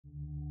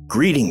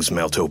Greetings,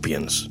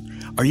 Meltopians.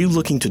 Are you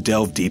looking to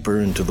delve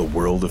deeper into the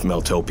world of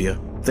Meltopia?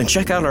 Then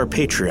check out our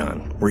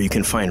Patreon, where you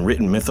can find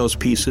written mythos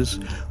pieces,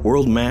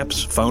 world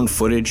maps, found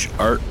footage,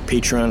 art,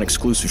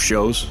 Patreon-exclusive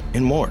shows,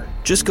 and more.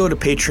 Just go to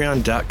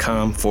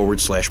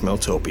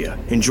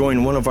patreon.com/Meltopia and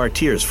join one of our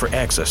tiers for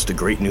access to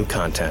great new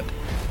content.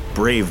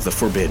 Brave the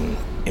forbidden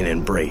and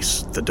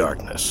embrace the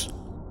darkness.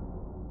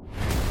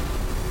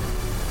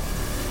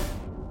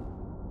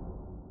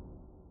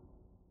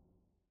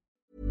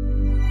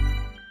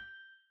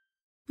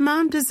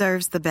 Mom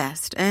deserves the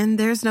best, and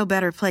there's no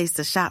better place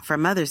to shop for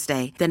Mother's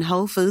Day than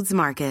Whole Foods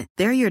Market.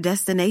 They're your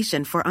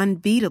destination for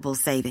unbeatable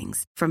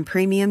savings, from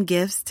premium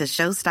gifts to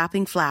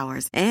show-stopping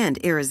flowers and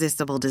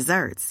irresistible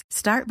desserts.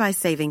 Start by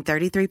saving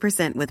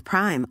 33% with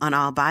Prime on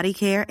all body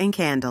care and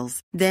candles.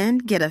 Then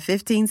get a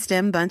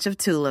 15-stem bunch of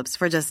tulips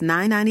for just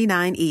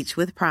 $9.99 each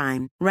with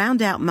Prime.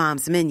 Round out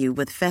Mom's menu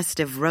with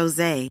festive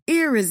rosé,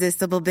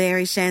 irresistible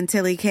berry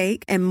chantilly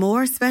cake, and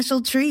more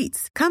special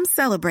treats. Come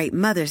celebrate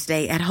Mother's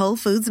Day at Whole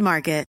Foods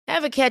Market.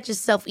 Ever catch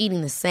yourself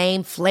eating the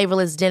same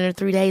flavorless dinner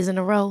 3 days in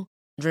a row?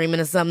 Dreaming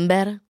of something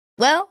better?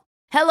 Well,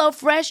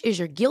 HelloFresh is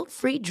your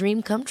guilt-free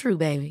dream come true,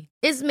 baby.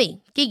 It's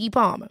me, Keke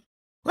Palmer.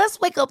 Let's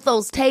wake up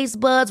those taste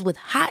buds with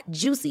hot,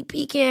 juicy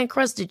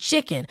pecan-crusted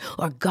chicken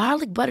or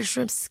garlic butter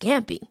shrimp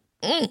scampi.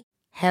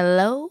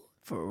 Hello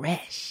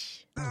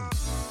Fresh.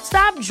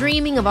 Stop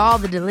dreaming of all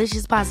the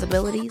delicious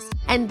possibilities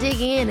and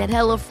dig in at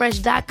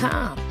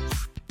HelloFresh.com.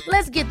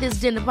 Let's get this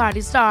dinner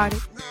party started.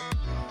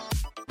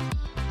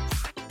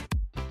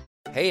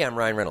 Hey, I'm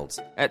Ryan Reynolds.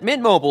 At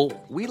Mint Mobile,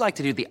 we like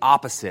to do the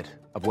opposite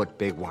of what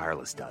Big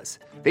Wireless does.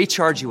 They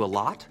charge you a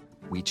lot,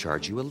 we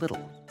charge you a little.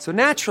 So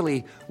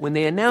naturally, when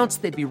they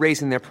announced they'd be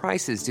raising their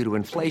prices due to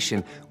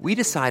inflation, we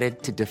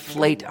decided to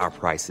deflate our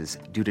prices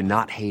due to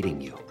not hating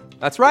you.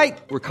 That's right.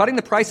 We're cutting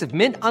the price of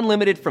Mint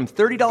Unlimited from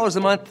 $30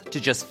 a month to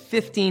just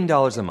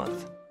 $15 a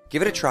month.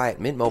 Give it a try at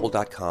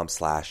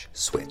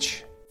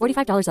mintmobile.com/switch.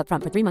 $45 up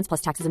front for 3 months plus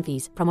taxes and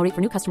fees. Promo rate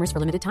for new customers for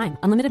limited time.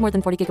 Unlimited more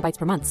than 40 gigabytes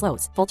per month.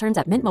 Slows full terms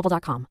at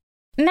mintmobile.com.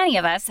 Many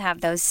of us have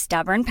those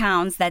stubborn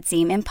pounds that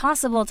seem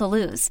impossible to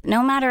lose,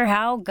 no matter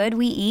how good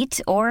we eat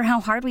or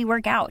how hard we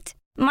work out.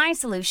 My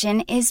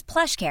solution is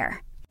PlushCare.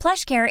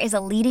 PlushCare is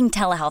a leading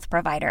telehealth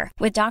provider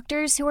with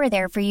doctors who are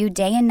there for you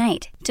day and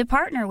night to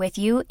partner with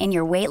you in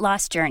your weight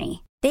loss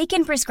journey. They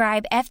can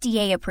prescribe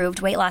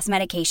FDA-approved weight loss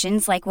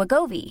medications like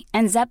Wegovy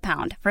and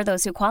Zepbound for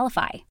those who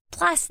qualify.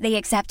 Plus, they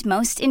accept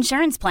most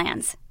insurance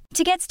plans.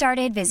 To get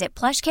started, visit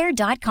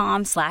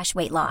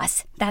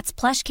plushcare.com/weightloss. That's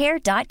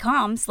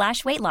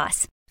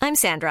plushcare.com/weightloss. I'm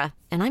Sandra,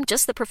 and I'm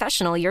just the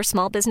professional your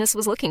small business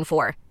was looking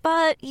for.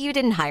 But you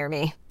didn't hire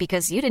me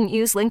because you didn't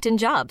use LinkedIn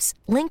Jobs.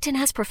 LinkedIn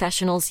has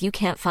professionals you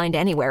can't find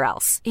anywhere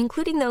else,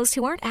 including those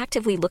who aren't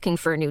actively looking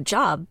for a new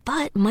job,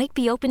 but might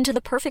be open to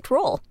the perfect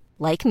role,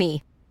 like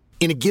me.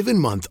 In a given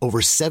month,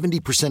 over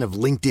 70% of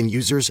LinkedIn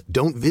users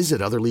don't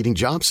visit other leading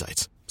job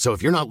sites. So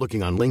if you're not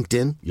looking on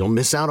LinkedIn, you'll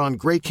miss out on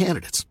great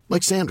candidates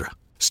like Sandra.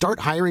 Start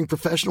hiring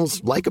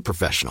professionals like a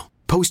professional.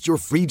 Post your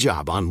free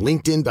job on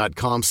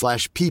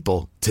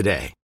linkedin.com/people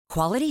today.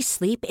 Quality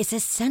sleep is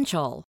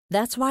essential.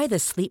 That's why the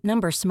Sleep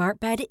Number Smart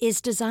Bed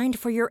is designed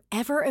for your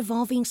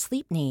ever-evolving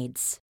sleep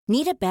needs.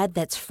 Need a bed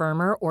that's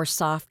firmer or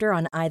softer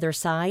on either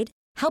side?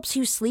 Helps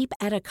you sleep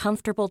at a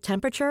comfortable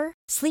temperature?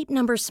 Sleep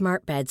Number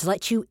Smart Beds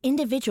let you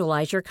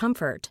individualize your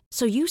comfort,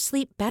 so you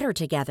sleep better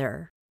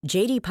together.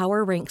 J.D.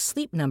 Power ranks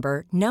Sleep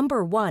Number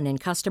number 1 in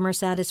customer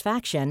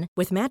satisfaction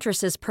with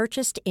mattresses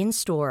purchased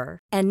in-store.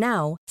 And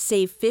now,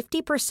 save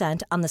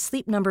 50% on the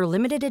Sleep Number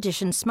Limited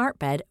Edition Smart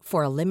Bed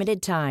for a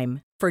limited time.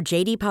 For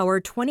J.D.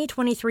 Power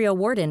 2023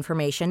 award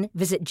information,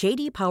 visit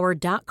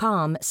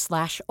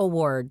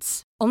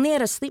jdpower.com/awards. Only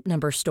at a Sleep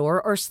Number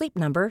store or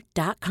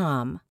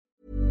sleepnumber.com.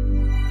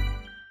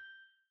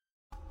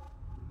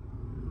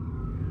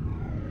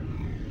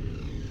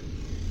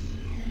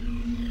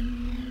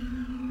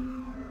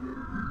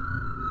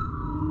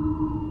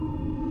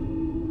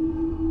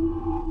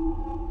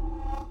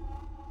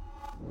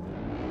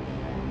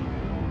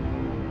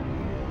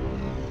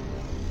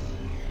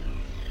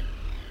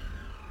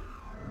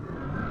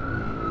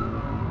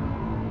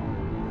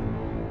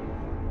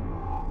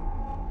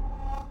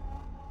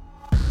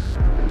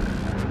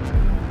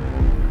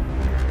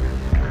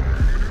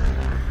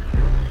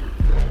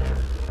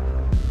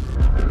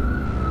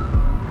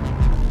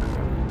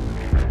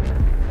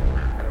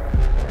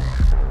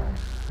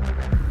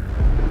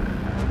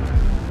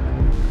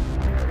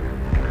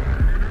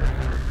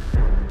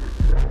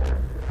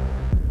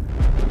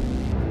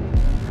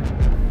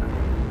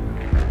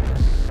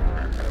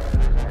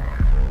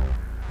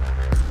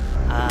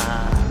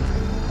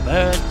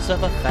 Birds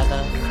of a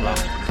feather flock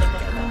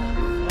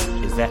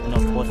together. Is that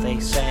not what they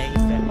say?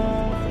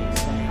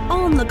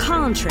 On the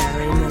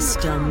contrary,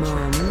 Mr.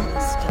 Mum,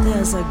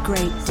 there's a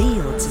great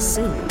deal to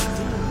see.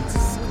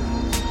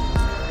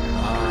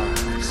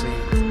 I see.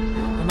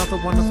 Another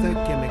one of their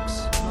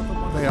gimmicks.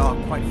 They are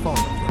quite fond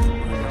of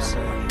them, I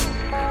say.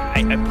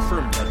 I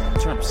prefer the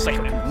term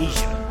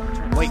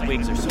psychoamnesia. White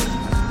wigs are so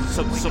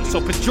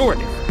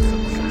pejorative.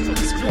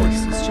 This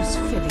place is just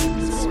filling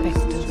with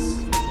specters.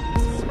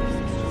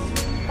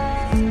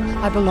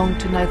 I belong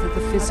to neither the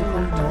physical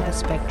nor the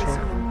spectral,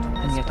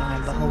 and yet I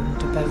am beholden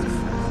to both.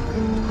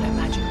 I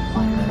imagine you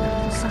might know a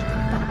little something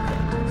about that.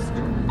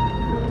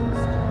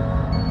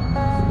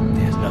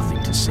 There's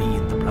nothing to see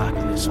in the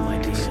blackness, my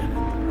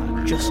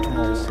dear. Just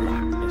more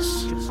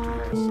blackness.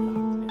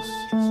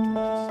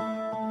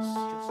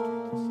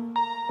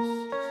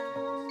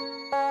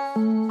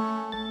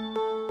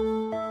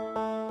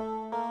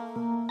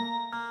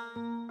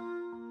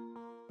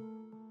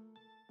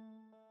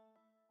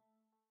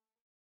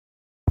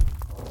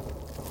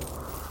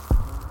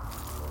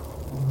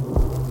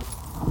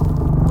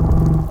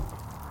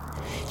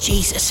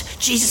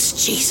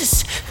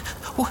 Jesus!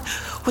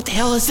 What the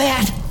hell is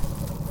that?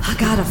 I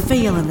got a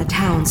feeling the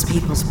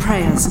townspeople's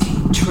prayers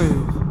came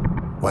true.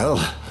 Well,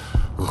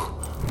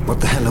 what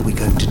the hell are we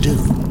going to do?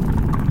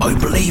 I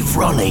believe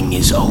running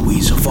is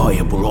always a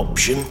viable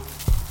option.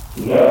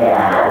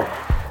 Yes,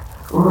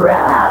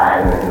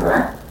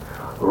 run.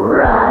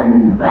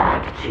 Run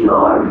back to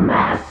your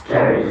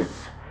masters.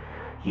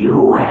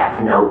 You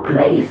have no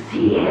place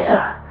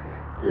here.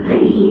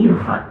 Leave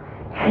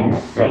and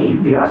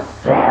save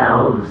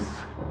yourselves.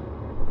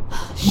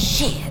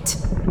 Shit!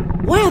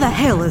 Where the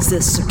hell is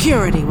this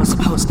security we're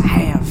supposed to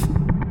have?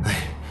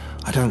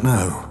 I don't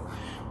know.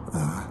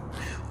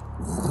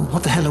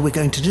 What the hell are we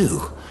going to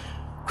do?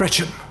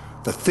 Gretchen,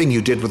 the thing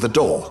you did with the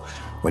door,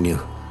 when you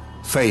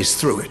phased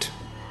through it.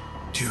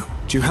 Do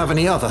you have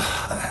any other,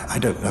 I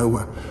don't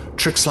know,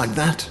 tricks like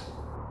that?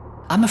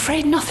 I'm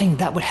afraid nothing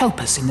that would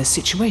help us in this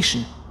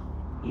situation.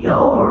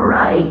 You're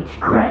right,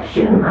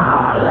 Gretchen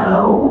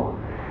Harlow.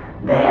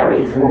 There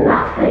is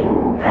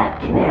nothing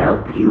that can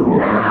help you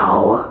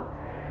now.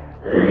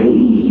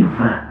 Leave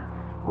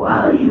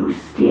while you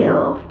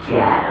still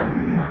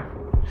can.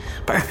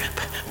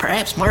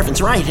 Perhaps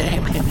Marvin's right.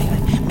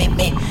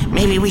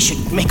 Maybe we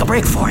should make a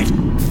break for it.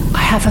 I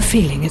have a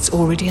feeling it's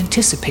already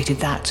anticipated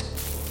that.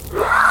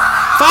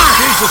 Fuck!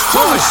 Jesus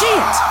Christ!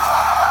 Shit!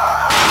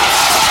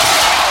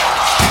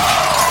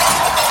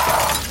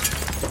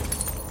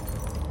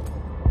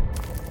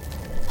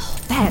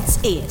 That's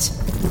it.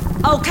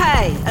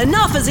 Okay,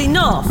 enough is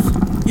enough.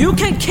 You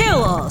can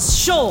kill us,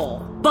 sure.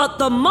 But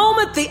the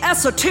moment the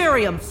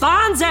Esoterium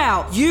finds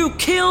out you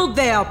killed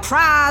their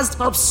prized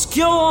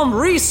Obscuary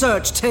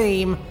research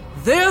team,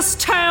 this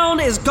town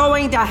is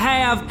going to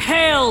have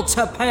hell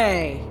to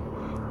pay.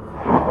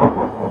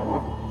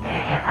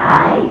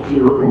 I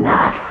do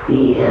not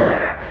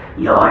fear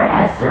your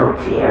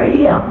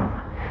Esoterium,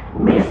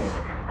 Miss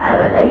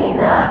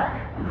Elena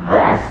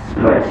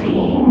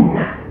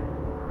Vespertine.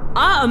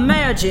 I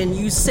imagine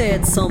you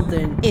said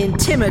something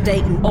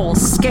intimidating or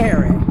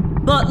scary,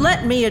 but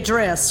let me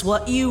address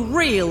what you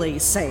really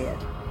said.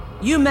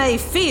 You may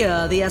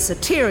fear the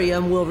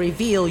Esoterium will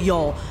reveal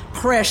your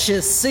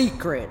precious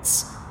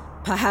secrets,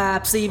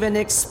 perhaps even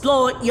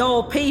exploit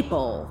your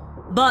people.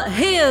 But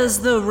here's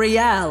the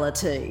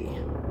reality.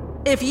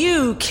 If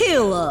you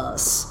kill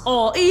us,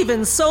 or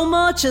even so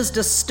much as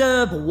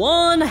disturb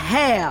one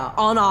hair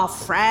on our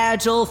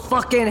fragile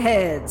fucking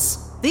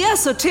heads, the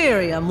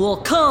Esoterium will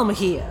come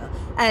here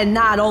and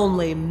not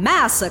only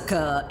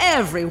massacre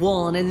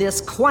everyone in this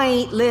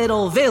quaint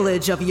little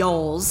village of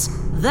yours,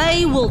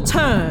 they will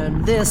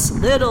turn this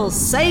little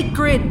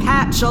sacred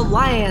patch of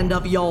land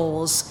of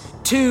yours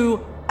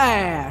to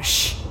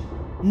ash.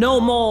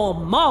 No more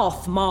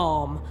Moth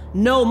Mom,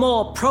 no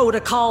more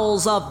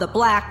protocols of the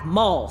Black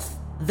Moth.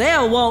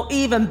 There won't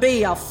even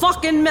be a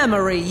fucking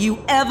memory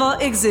you ever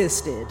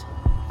existed.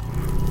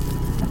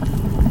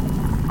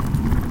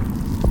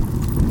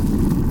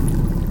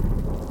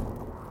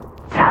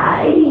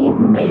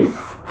 Time is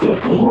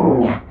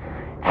ticking,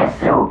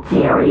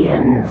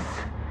 Esoterians.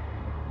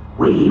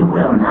 We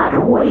will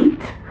not wait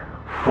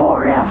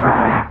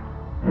forever.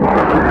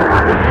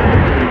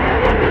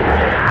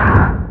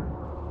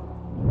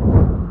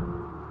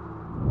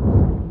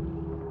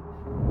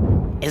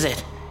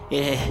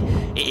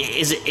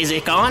 Is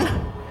it gone?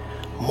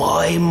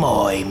 My,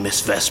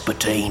 Miss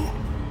Vespertine.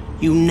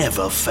 You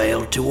never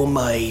fail to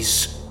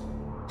amaze.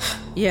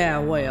 Yeah,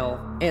 well,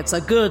 it's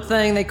a good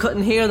thing they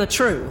couldn't hear the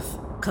truth,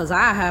 'cause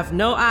I have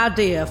no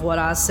idea if what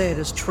I said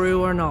is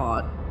true or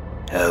not.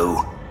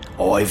 Oh,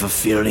 I've a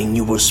feeling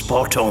you were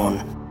spot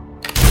on.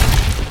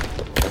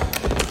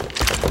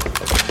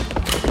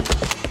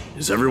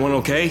 Is everyone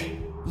okay?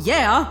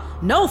 Yeah,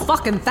 no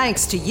fucking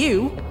thanks to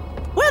you.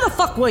 Where the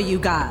fuck were you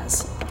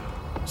guys?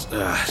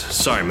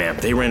 Sorry, ma'am.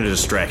 They ran a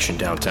distraction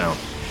downtown.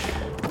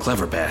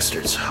 Clever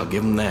bastards. I'll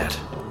give them that.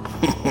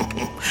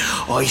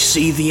 I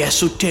see the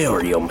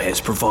Esoterium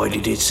has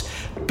provided its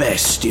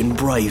best and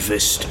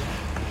bravest.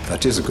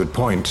 That is a good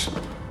point.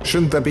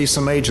 Shouldn't there be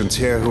some agents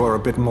here who are a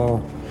bit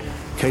more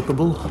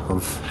capable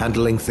of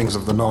handling things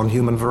of the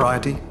non-human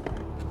variety?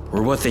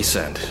 We're what they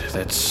send.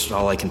 That's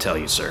all I can tell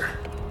you, sir.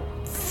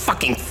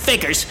 fucking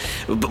fakers,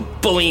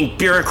 bullying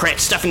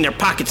bureaucrats stuffing their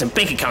pockets and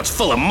bank accounts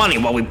full of money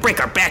while we break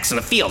our backs in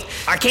the field.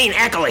 Arcane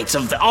acolytes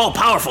of the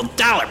all-powerful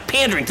dollar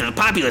pandering to the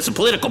populace and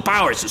political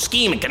powers who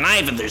scheme and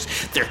connive in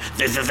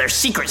their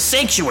secret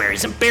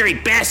sanctuaries and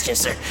buried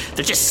bastions.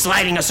 They're just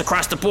sliding us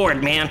across the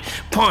board, man.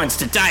 Pawns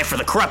to die for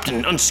the corrupt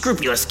and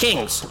unscrupulous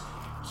kings.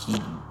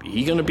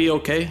 He gonna be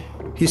okay?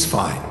 He's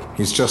fine.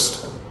 He's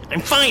just... I'm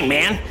fine,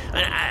 man.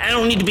 I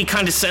don't need to be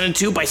condescended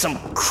to by some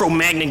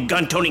Cro-Magnon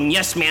gun-toting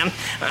yes-man.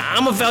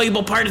 I'm a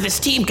valuable part of this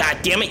team,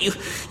 goddammit.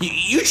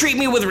 You treat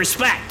me with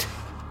respect.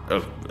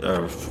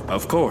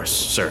 Of course,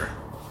 sir.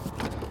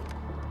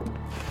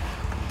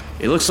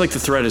 It looks like the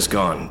threat is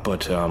gone,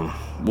 but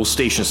we'll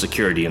station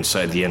security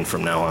inside the inn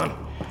from now on.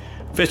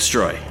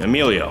 Fitzroy,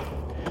 Emilio,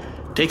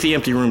 take the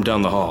empty room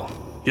down the hall.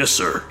 Yes,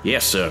 sir.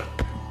 Yes, sir.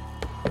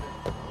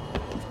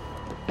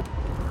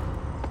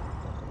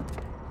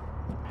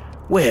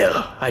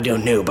 Well, I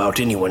don't know about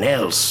anyone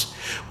else,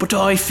 but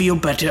I feel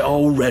better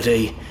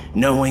already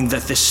knowing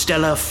that the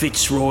Stella,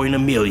 Fitzroy, and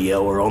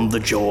Emilio are on the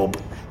job.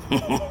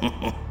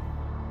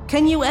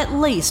 Can you at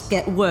least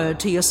get word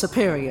to your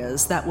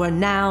superiors that we're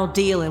now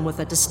dealing with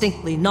a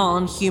distinctly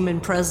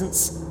non-human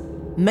presence?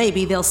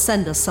 Maybe they'll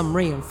send us some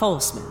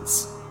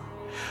reinforcements.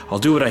 I'll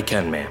do what I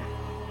can, ma'am.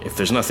 If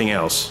there's nothing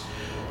else,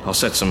 I'll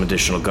set some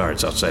additional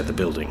guards outside the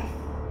building.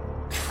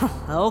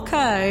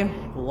 Okay,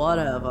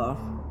 whatever.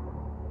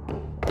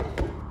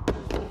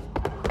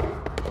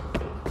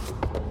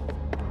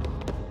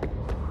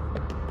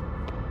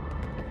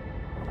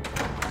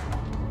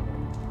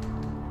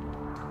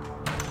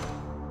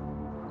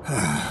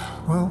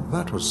 Well,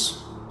 that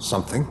was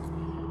something.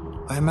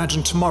 I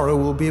imagine tomorrow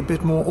will be a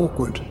bit more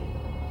awkward.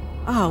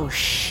 Oh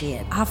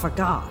shit, I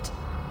forgot.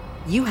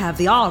 You have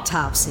the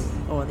autopsy,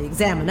 or the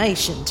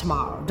examination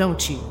tomorrow,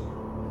 don't you?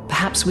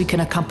 Perhaps we can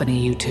accompany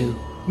you two.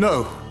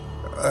 No.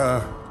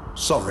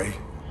 Sorry.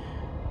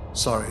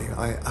 Sorry.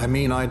 I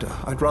mean,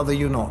 I'd rather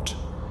you not.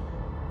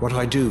 What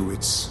I do,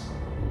 it's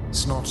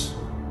not,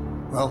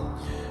 well,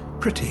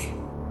 pretty.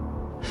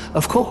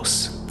 Of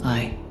course.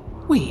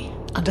 We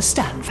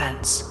understand,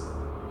 Vance.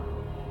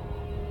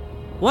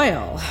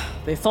 Well,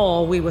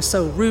 before we were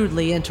so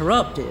rudely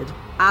interrupted,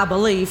 I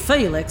believe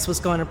Felix was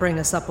going to bring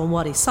us up on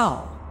what he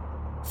saw.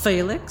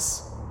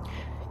 Felix?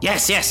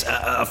 Yes,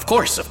 of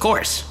course.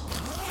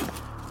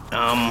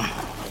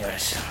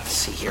 Let's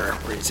see here,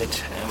 where is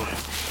it?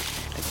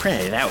 I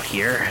printed it out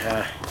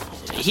here.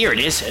 Here it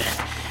is.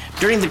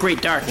 During the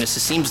Great Darkness,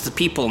 it seems the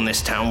people in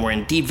this town were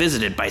indeed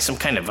visited by some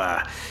kind of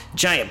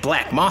giant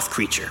black moth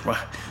creature.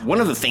 One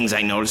of the things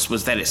I noticed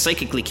was that it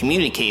psychically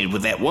communicated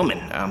with that woman,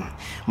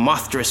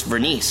 Mothdress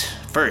Vernice,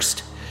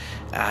 first.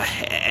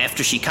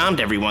 After she calmed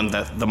everyone,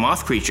 the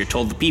moth creature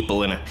told the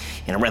people in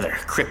a rather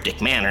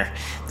cryptic manner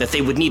that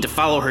they would need to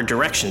follow her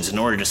directions in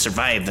order to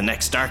survive the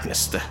next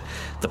darkness.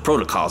 The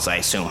protocols, I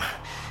assume.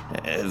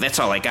 That's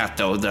all I got,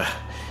 though. The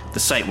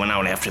site went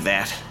out after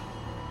that.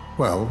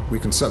 Well, we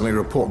can certainly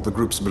report the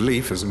group's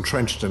belief is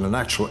entrenched in an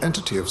actual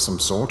entity of some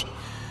sort.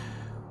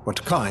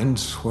 What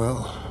kind?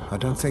 Well, I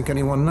don't think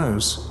anyone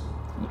knows.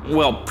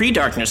 Well,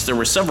 pre-darkness, there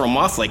were several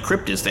moth-like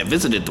cryptids that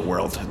visited the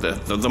world.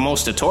 The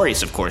most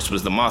notorious, of course,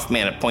 was the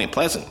Mothman at Point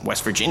Pleasant,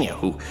 West Virginia,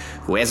 who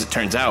as it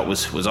turns out,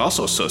 was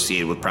also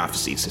associated with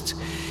prophecies.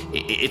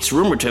 It's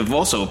rumored to have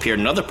also appeared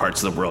in other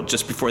parts of the world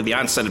just before the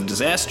onset of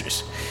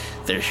disasters.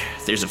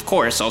 There's, of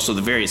course, also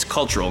the various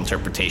cultural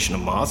interpretation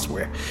of moths,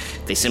 where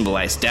they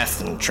symbolize death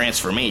and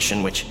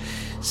transformation, which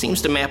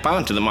seems to map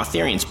onto the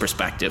Motherian's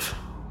perspective.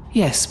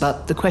 Yes,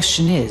 but the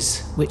question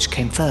is, which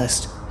came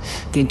first?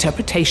 The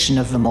interpretation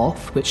of the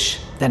moth, which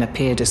then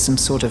appeared as some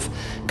sort of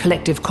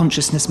collective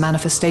consciousness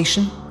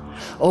manifestation?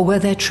 Or were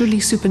there truly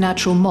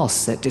supernatural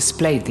moths that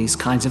displayed these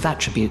kinds of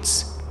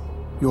attributes?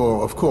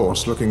 You're, of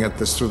course, looking at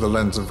this through the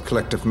lens of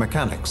collective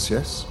mechanics,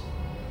 yes?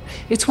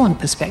 It's one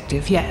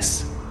perspective,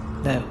 yes.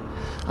 Though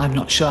I'm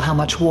not sure how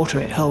much water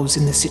it holds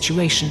in this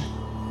situation.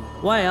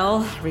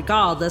 Well,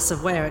 regardless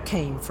of where it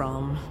came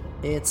from,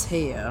 it's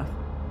here.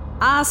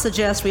 I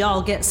suggest we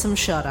all get some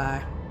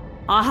shut-eye.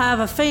 I have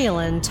a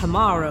feeling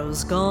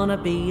tomorrow's gonna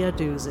be a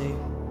doozy.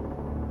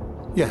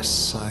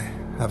 Yes, I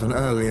have an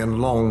early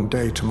and long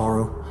day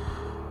tomorrow.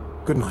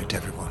 Good night,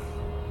 everyone.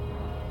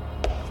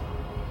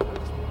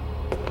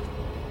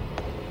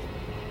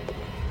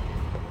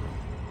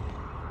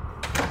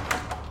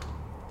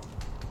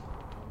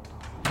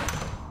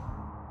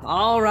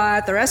 All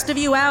right, the rest of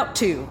you out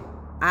too.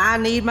 I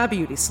need my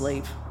beauty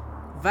sleep.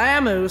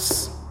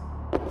 Vamoose.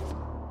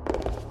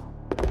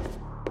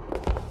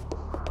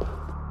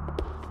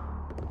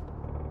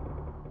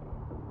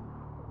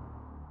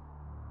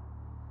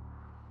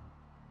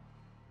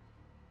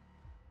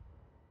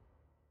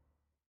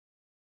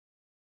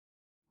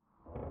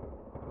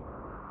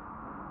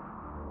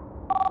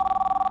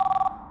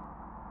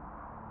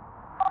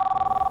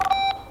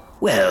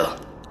 Well,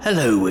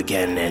 hello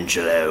again,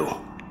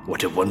 Angelo.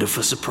 What a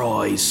wonderful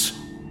surprise.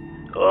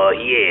 Oh,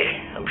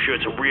 yeah, I'm sure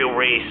it's a real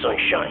ray of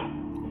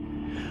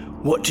sunshine.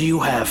 What do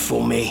you have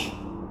for me?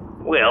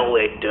 Well,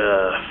 at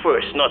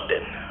first,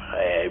 nothing.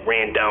 I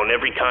ran down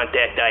every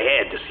contact I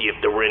had to see if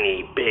there were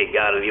any big,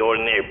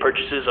 out-of-the-ordinary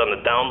purchases on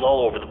the down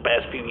low over the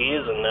past few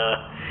years, and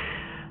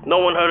no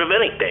one heard of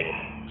anything,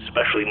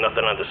 especially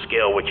nothing on the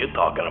scale what you're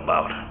talking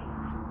about.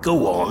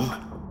 Go on.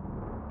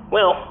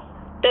 Well,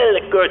 then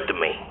it occurred to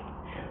me.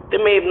 They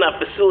may have not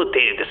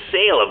facilitated the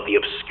sale of the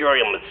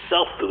Obscurium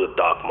itself through the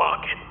dark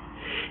market.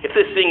 If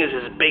this thing is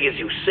as big as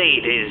you say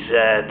it is,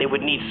 they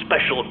would need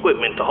special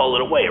equipment to haul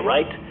it away,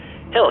 right?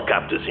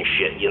 Helicopters and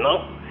shit, you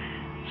know?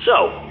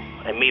 So,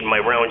 I made my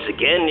rounds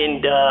again,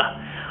 and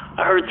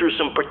I heard through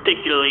some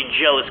particularly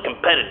jealous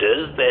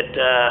competitors that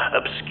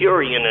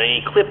Obscurian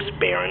and Eclipse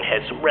Baron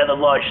had some rather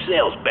large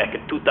sales back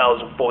in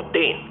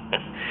 2014.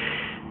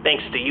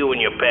 Thanks to you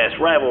and your past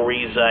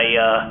rivalries, I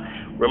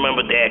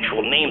remembered the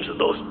actual names of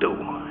those two,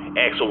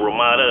 Axel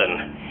Ramada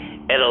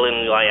and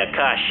Edelin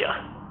Lyakasha.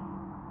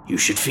 You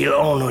should feel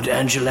honored,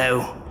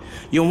 Angelo.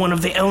 You're one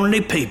of the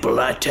only people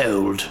I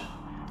told.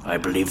 I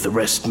believe the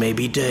rest may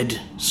be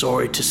dead,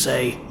 sorry to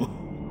say.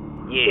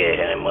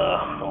 Yeah, I'm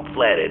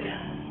flattered.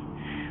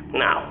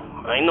 Now,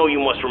 I know you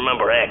must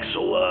remember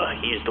Axel.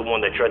 He's the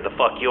one that tried to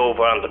fuck you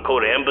over on the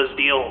Coat of Embers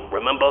deal,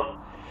 remember?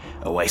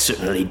 Oh, I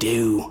certainly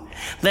do.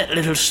 That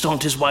little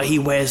stunt is why he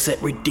wears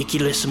that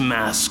ridiculous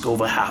mask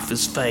over half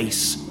his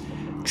face.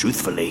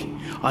 Truthfully,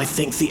 I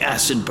think the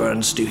acid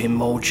burns do him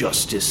more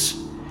justice.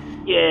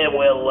 Yeah,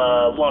 well,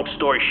 long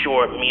story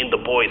short, me and the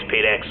boys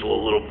paid Axel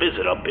a little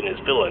visit up in his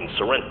villa in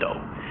Sorrento.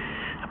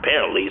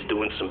 Apparently he's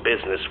doing some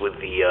business with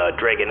the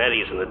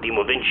Dragonettis and the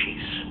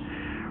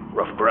Dimovincis.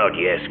 Rough crowd,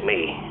 you ask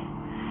me.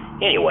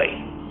 Anyway,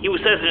 he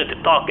was hesitant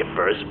to talk at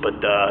first,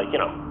 but,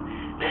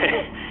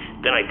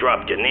 then I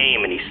dropped your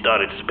name and he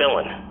started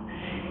spilling.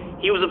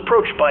 He was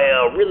approached by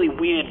a really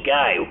weird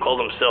guy who called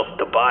himself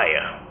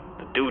Tobiah.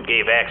 The dude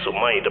gave Axel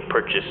money to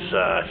purchase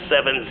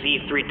 7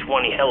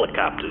 Z-320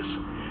 helicopters.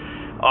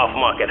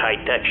 Off-market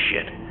high-tech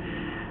shit.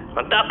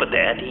 On top of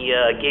that, he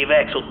gave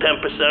Axel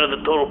 10% of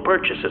the total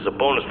purchase as a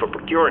bonus for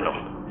procuring them.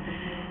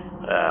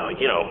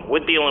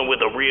 We're dealing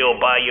with a real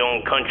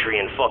buy-your-own-country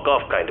and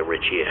fuck-off kind of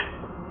rich here.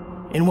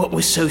 And what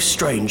was so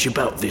strange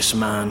about this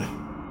man?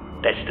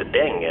 That's the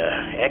thing.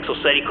 Axel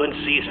said he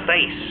couldn't see his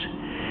face.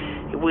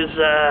 It was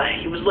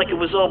like it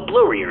was all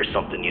blurry or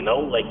something, you know?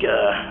 Like,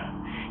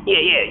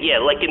 yeah,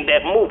 like in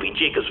that movie,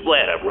 Jacob's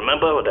Ladder,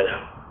 remember? The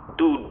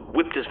dude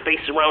whipped his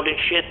face around and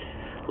shit?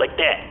 Like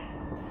that.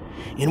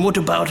 And what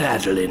about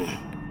Adeline?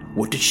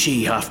 What did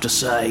she have to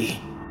say?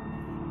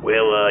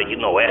 Well, you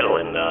know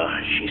Adeline,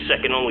 she's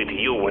second only to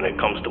you when it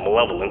comes to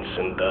malevolence,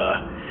 and,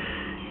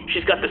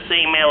 she's got the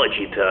same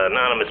allergy to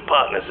anonymous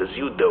partners as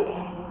you do.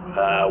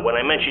 When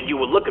I mentioned you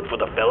were looking for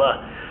the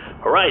fella,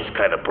 her eyes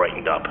kind of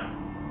brightened up.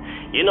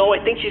 You know, I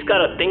think she's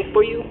got a thing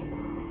for you.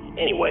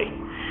 Anyway,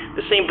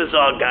 the same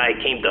bizarre guy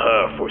came to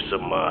her for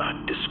some,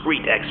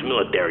 discreet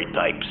ex-military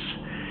types.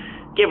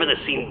 Gave her the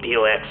same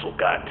deal Axel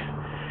got.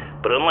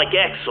 But unlike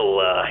Axel,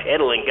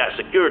 Adeline got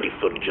security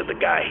footage of the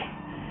guy.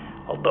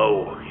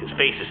 Although his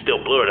face is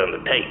still blurred on the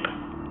tape.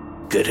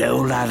 Good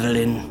old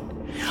Adeline.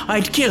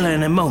 I'd kill her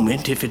in a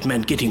moment if it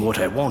meant getting what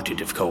I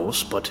wanted, of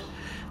course, but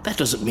that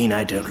doesn't mean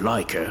I don't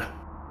like her.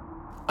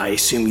 I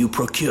assume you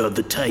procured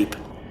the tape.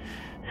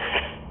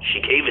 She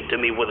gave it to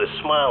me with a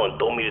smile and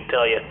told me to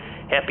tell you,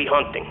 happy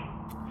hunting.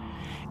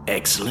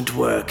 Excellent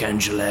work,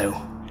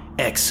 Angelo.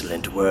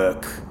 Excellent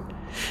work.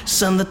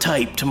 Send the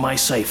tape to my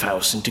safe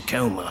house in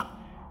Tacoma.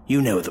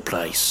 You know the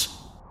place.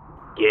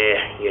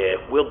 Yeah,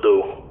 will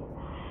do.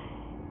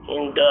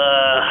 And,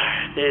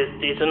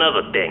 there's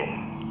another thing.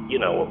 You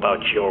know,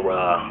 about your,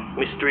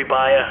 mystery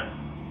buyer?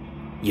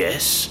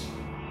 Yes?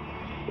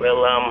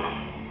 Well,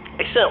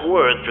 I sent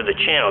word through the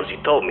channels you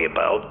told me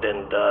about,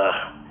 and,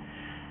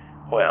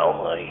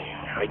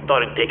 I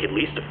thought it'd take at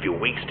least a few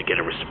weeks to get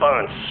a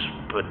response,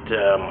 but,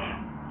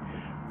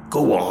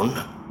 Go on.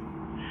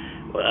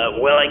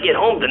 Well, I get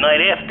home the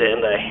night after,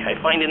 and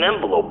I find an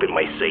envelope in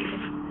my safe.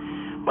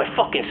 My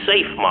fucking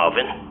safe,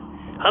 Marvin.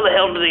 How the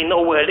hell do they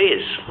know where it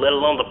is, let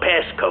alone the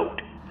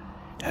passcode?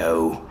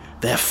 Oh,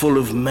 they're full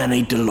of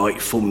many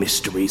delightful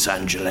mysteries,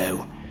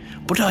 Angelo.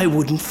 But I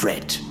wouldn't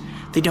fret.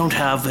 They don't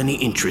have any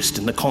interest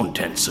in the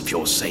contents of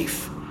your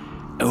safe.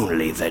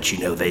 Only that you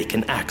know they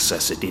can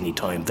access it any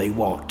time they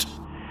want.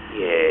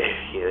 Yeah,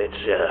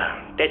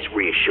 that's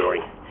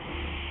reassuring.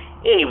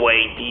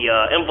 Anyway, the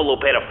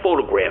envelope had a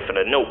photograph and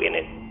a note in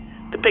it.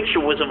 The picture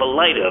was of a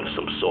lighter of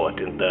some sort,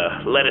 and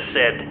the letter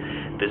said,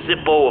 "The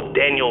Zippo of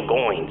Daniel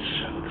Goines,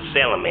 the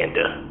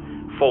salamander,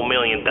 $4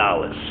 million.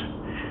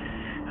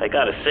 I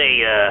gotta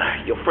say,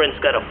 your friend's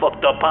got a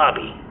fucked up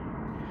hobby.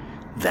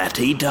 That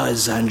he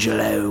does,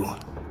 Angelo.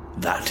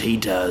 That he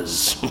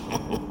does.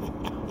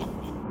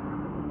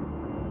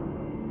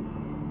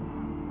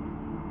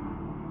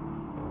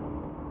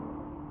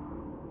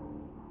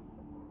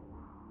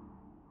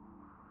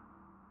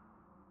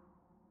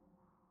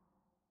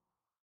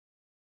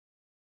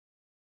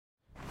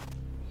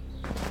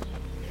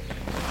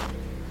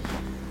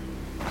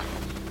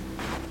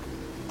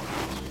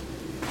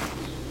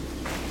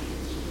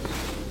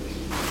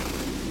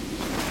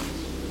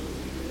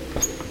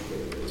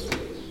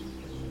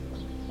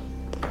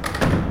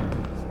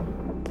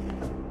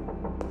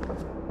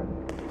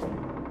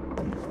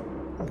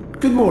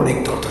 Good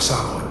morning, Dr.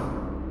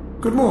 Salomon.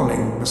 Good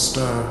morning,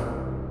 Mr.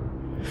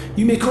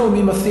 You may call me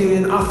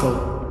Matherian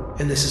Athol,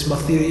 and this is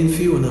Matherian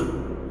Fiona.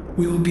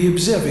 We will be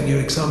observing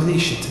your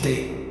examination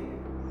today.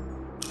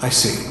 I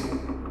see.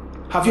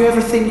 Have you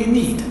everything you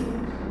need?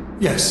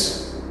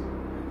 Yes.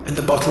 And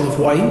the bottle of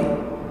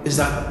wine? Is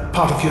that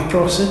part of your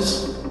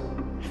process?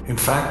 In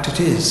fact, it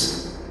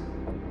is.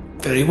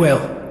 Very well.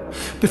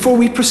 Before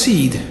we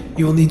proceed,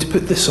 you will need to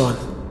put this on.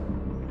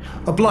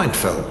 A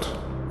blindfold,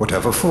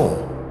 whatever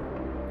for.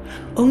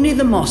 Only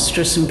the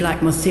monstrous and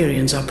black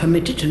Motherians are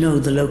permitted to know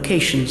the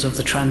locations of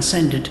the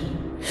transcendent.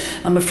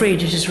 I'm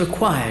afraid it is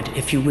required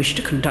if you wish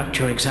to conduct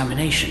your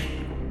examination.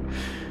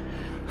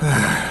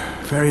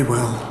 Very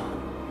well.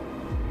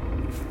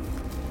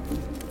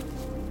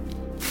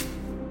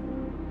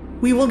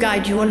 We will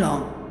guide you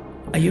along.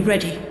 Are you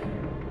ready?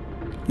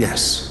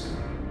 Yes.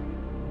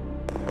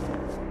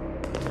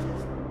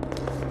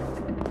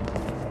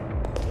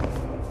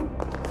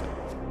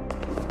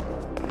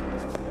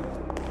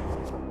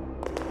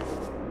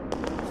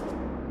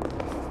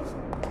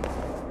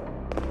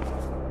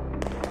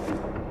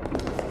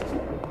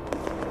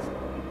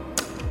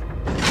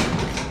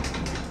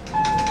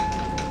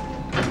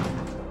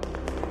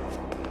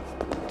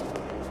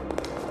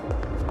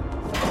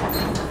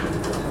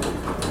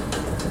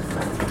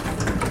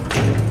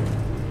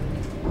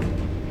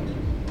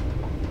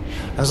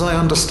 As I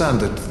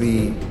understand it,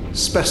 the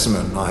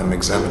specimen I'm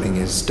examining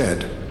is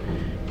dead.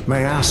 May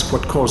I ask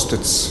what caused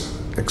its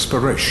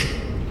expiration?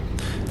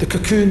 The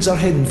cocoons are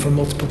hidden for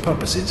multiple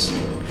purposes,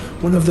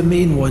 one of the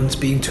main ones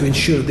being to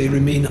ensure they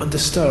remain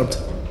undisturbed.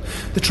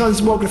 The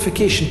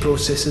transmogrification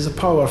process is a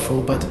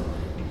powerful but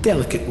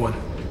delicate one.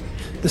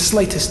 The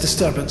slightest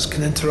disturbance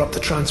can interrupt the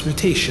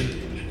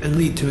transmutation and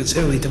lead to its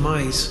early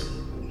demise.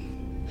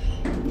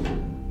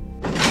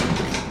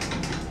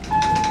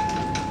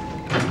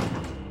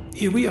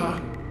 Here we are.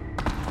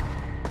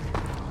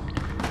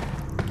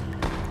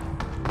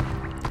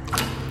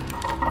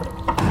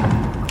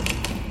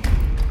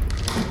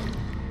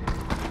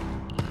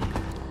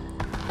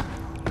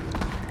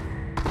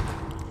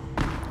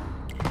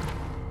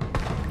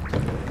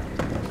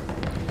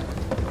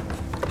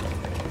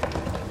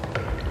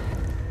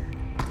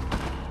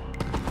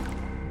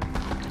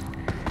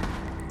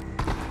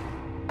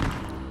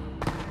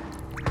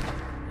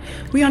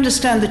 We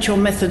understand that your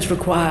methods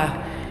require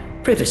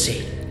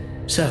privacy,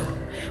 so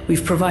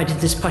we've provided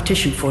this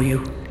partition for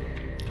you.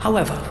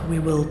 However, we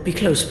will be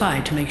close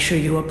by to make sure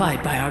you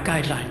abide by our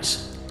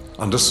guidelines.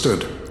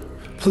 Understood.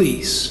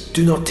 Please,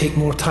 do not take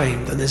more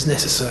time than is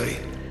necessary.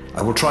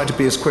 I will try to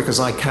be as quick as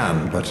I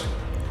can, but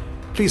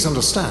please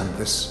understand,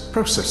 this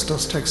process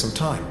does take some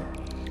time.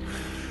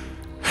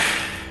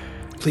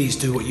 Please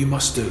do what you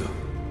must do.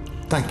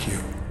 Thank you.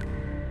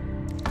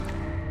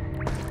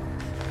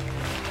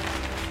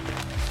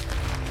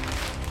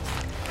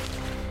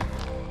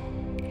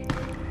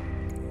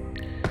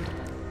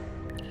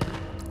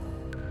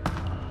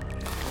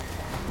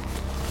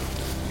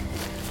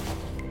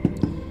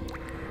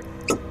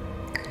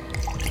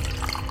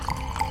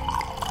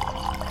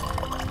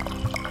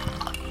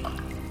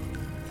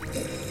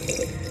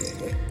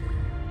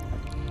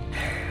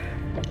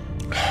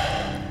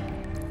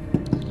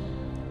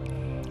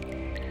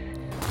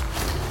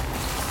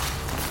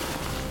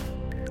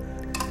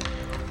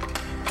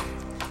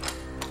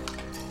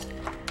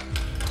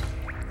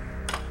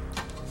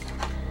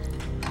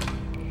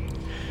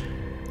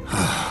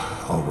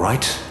 All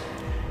right.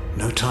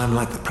 No time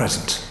like the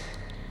present.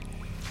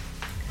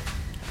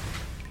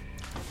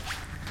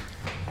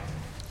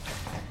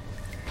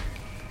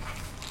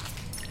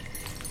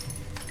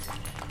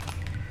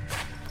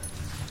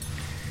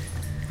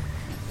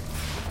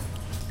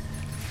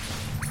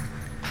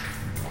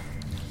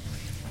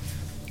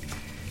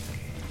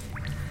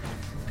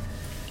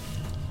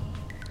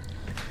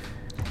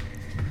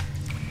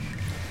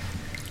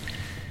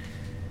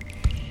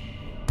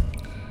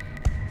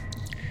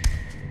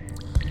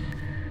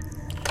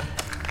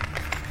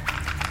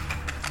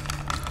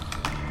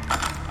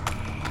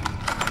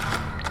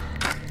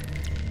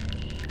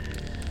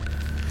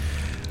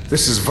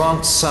 This is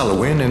Vance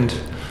Salowin, and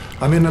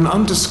I'm in an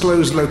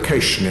undisclosed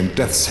location in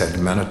Death's Head,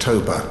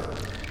 Manitoba.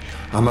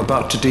 I'm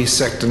about to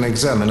dissect and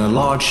examine a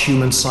large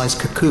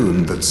human-sized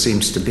cocoon that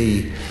seems to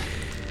be,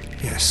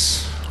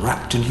 yes,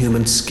 wrapped in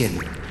human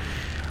skin.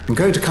 I'm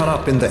going to cut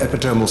up in the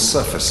epidermal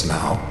surface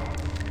now.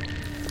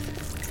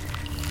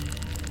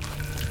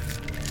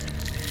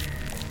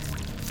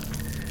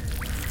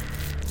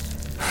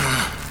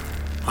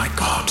 My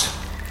God.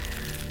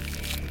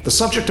 The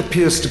subject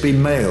appears to be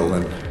male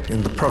and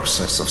in the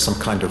process of some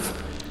kind of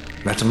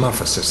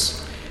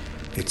metamorphosis.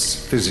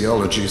 Its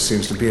physiology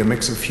seems to be a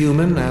mix of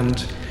human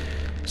and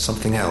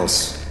something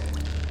else.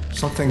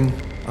 Something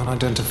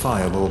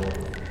unidentifiable.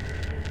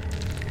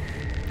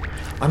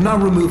 I'm now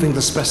removing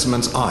the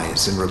specimen's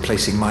eyes and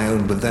replacing my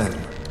own with them.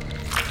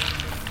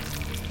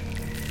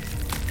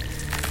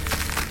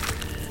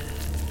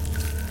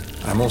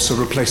 I'm also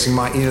replacing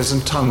my ears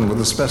and tongue with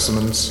the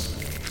specimen's.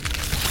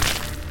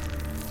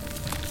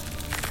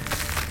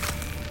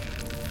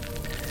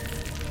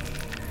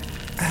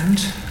 and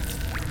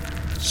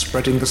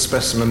spreading the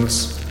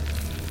specimen's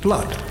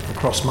blood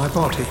across my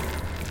body.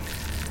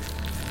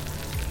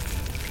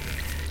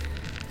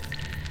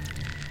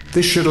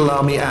 This should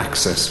allow me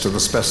access to the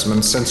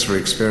specimen's sensory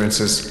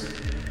experiences,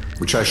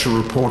 which I shall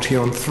report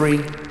here on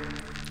 3,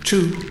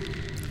 2,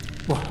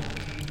 1.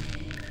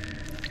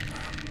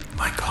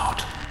 My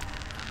God.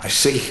 I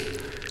see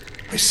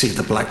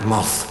the black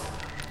moth.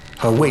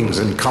 Her wings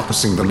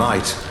encompassing the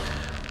night.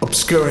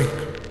 Obscuring.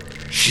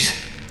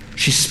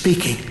 She's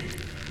speaking.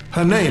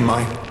 Her name,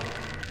 I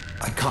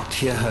can't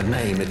hear her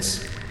name.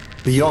 It's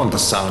beyond the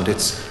sound.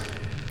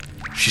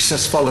 She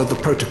says follow the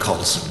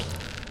protocols and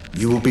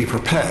you will be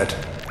prepared.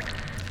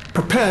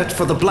 Prepared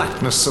for the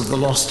blackness of the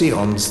lost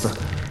eons,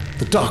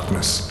 the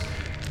darkness.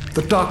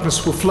 The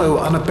darkness will flow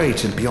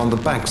unabated beyond the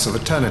banks of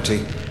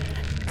eternity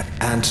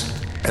and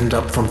end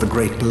up from the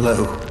great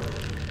below.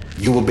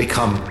 You will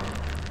become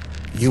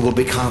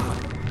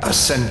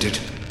ascended,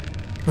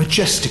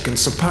 majestic and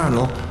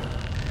supernal,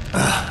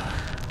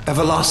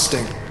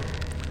 everlasting.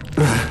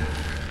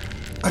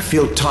 I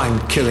feel time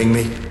killing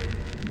me,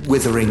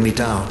 withering me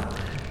down.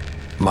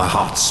 My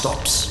heart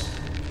stops,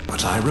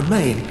 but I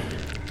remain.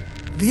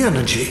 The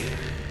energy,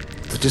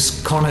 the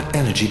discarnate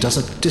energy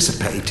doesn't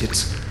dissipate, it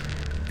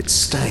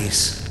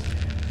stays.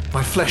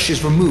 My flesh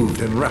is removed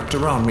and wrapped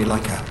around me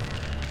like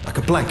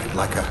a blanket,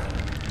 like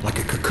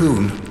a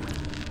cocoon.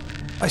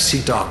 I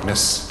see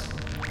darkness.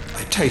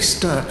 I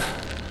taste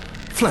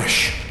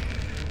flesh.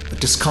 The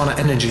discarnate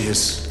energy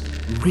is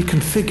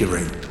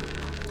reconfiguring,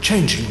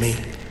 changing me,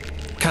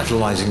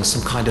 catalyzing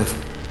some kind of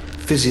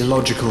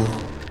physiological,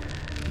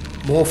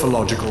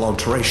 morphological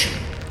alteration.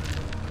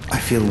 I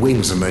feel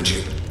wings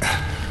emerging.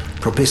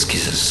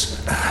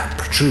 Proboscises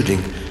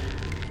protruding.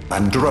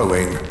 I'm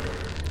growing.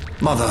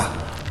 Mother,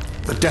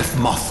 the death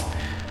moth.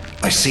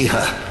 I see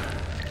her.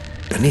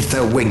 Beneath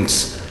their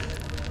wings.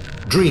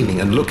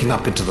 Dreaming and looking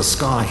up into the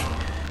sky.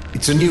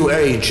 It's a new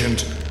age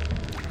and...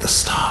 the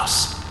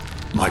stars.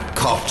 My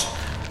God.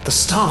 The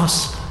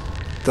stars.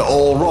 They're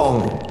all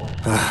wrong.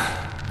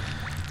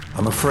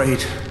 I'm afraid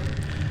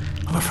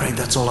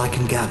that's all I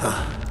can gather.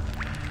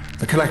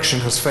 The collection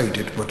has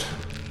faded, but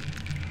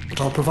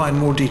I'll provide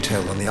more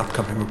detail on the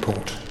upcoming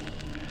report.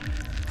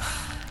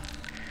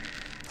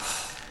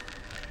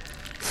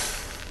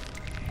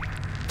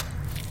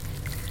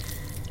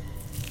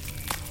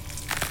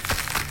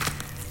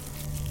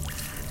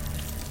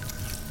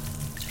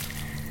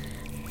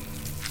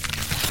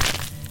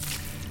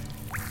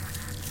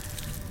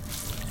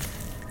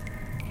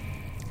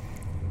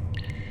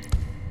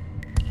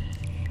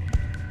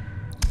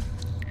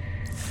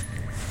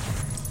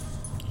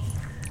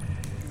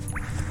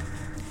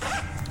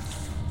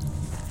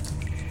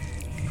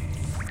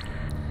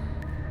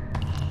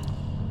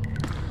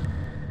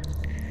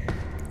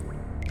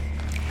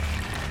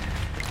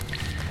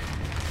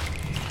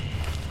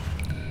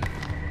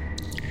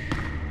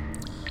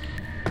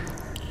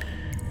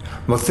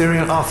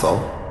 Motherian Athol?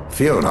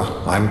 Fiona,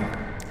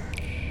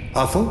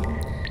 Athol?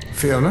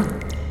 Fiona?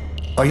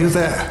 Are you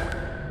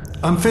there?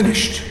 I'm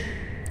finished.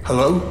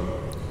 Hello?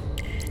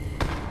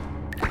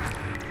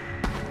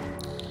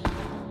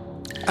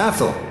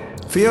 Athol?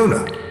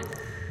 Fiona?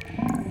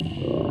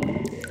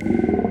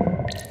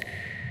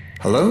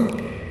 Hello?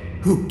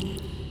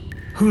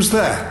 Who's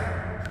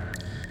there?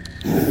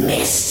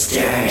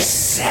 Mr.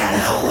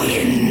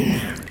 Salwin.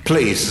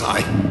 Please,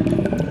 I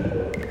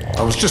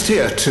was just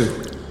here to...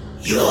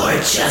 You're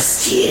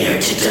just here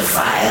to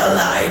defile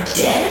our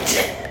dead,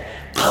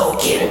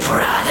 poke and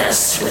prod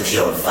us with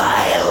your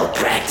vile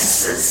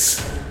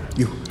practices.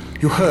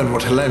 You heard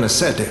what Helena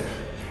said.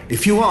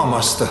 If you arm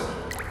us, the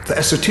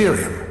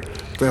Esoterium,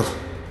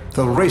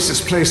 they'll race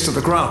this place to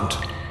the ground.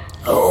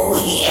 Oh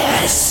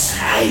yes,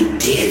 I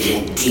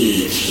did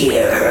indeed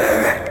hear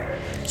her.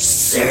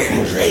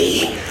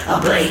 Certainly, a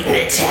blatant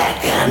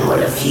attack on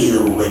one of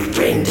you would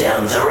bring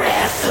down the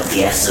wrath of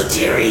the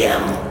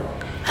Esoterium.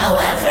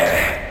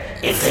 However,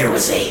 if there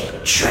was a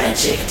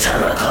tragic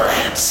tunnel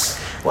collapse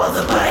while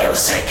the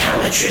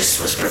biopsychometrist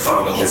was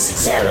performing his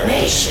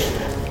examination,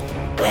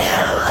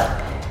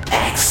 well,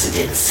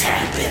 accidents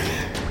happen.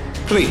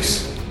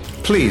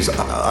 Please,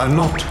 I'm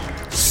not...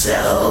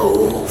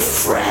 So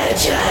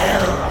fragile.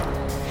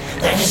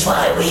 That is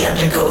why we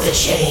undergo the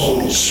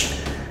change.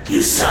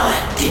 You saw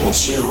it,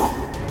 didn't you?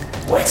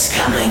 What's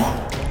coming?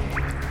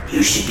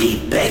 You should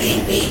be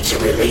begging me to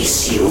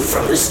release you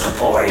from this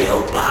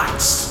corporeal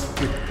box.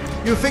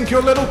 You think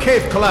your little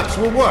cave collapse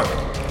will work?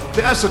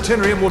 The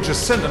Esoterium will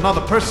just send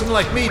another person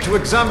like me to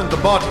examine the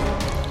body.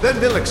 Then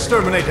they'll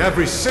exterminate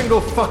every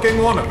single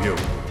fucking one of you.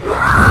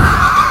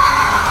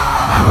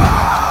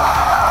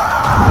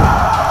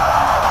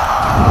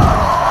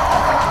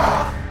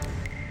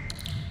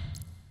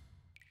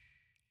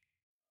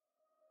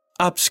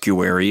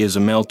 Obscuary is a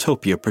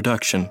Maltopia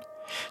production.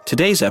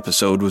 Today's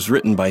episode was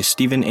written by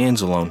Stephen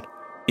Anzalone.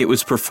 It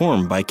was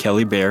performed by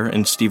Kelly Bear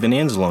and Stephen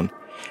Anzalone.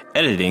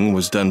 Editing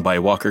was done by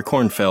Walker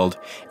Kornfeld,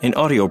 and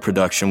audio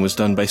production was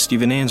done by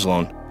Stephen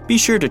Anzalone. Be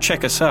sure to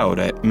check us out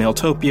at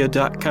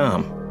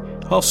maltopia.com.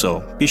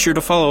 Also, be sure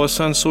to follow us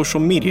on social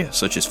media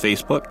such as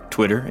Facebook,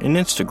 Twitter, and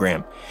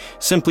Instagram.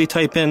 Simply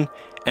type in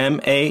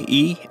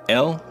MAELTOPIA.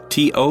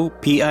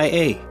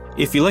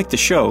 If you like the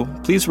show,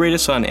 please rate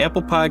us on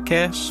Apple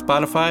Podcasts,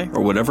 Spotify,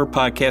 or whatever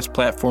podcast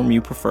platform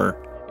you prefer.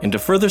 And to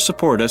further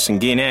support us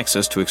and gain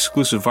access to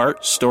exclusive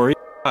art, stories,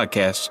 and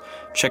podcasts,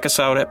 check us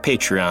out at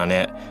Patreon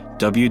at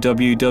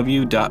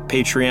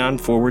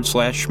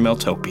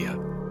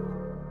www.patreon.com/Meltopia.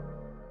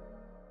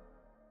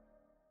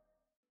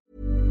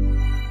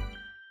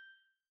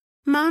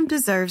 Mom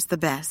deserves the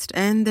best,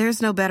 and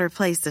there's no better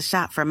place to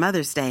shop for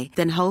Mother's Day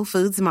than Whole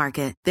Foods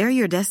Market. They're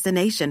your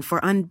destination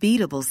for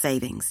unbeatable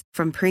savings,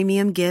 from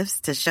premium gifts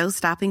to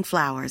show-stopping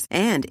flowers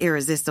and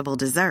irresistible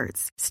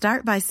desserts.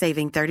 Start by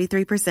saving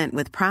 33%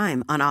 with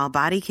Prime on all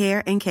body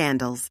care and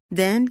candles.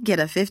 Then get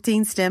a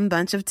 15-stem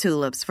bunch of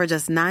tulips for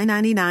just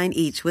 $9.99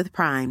 each with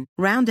Prime.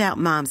 Round out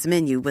Mom's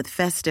menu with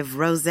festive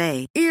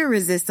rosé,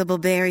 irresistible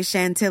berry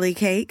chantilly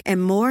cake,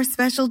 and more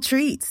special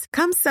treats.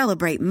 Come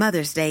celebrate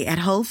Mother's Day at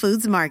Whole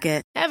Foods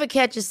Market. Ever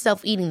catch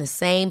yourself eating the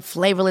same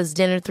flavorless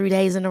dinner 3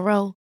 days in a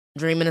row?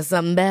 Dreaming of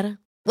something better?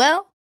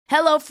 Well,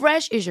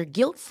 HelloFresh is your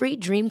guilt-free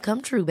dream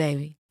come true,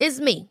 baby. It's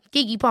me,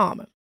 Keke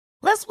Palmer.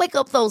 Let's wake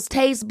up those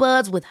taste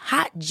buds with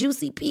hot,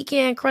 juicy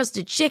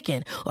pecan-crusted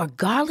chicken or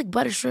garlic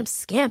butter shrimp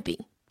scampi.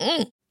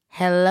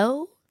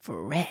 Hello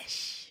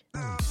Fresh.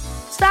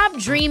 Stop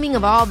dreaming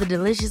of all the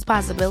delicious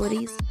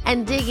possibilities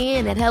and dig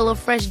in at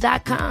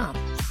HelloFresh.com.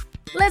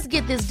 Let's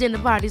get this dinner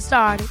party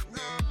started.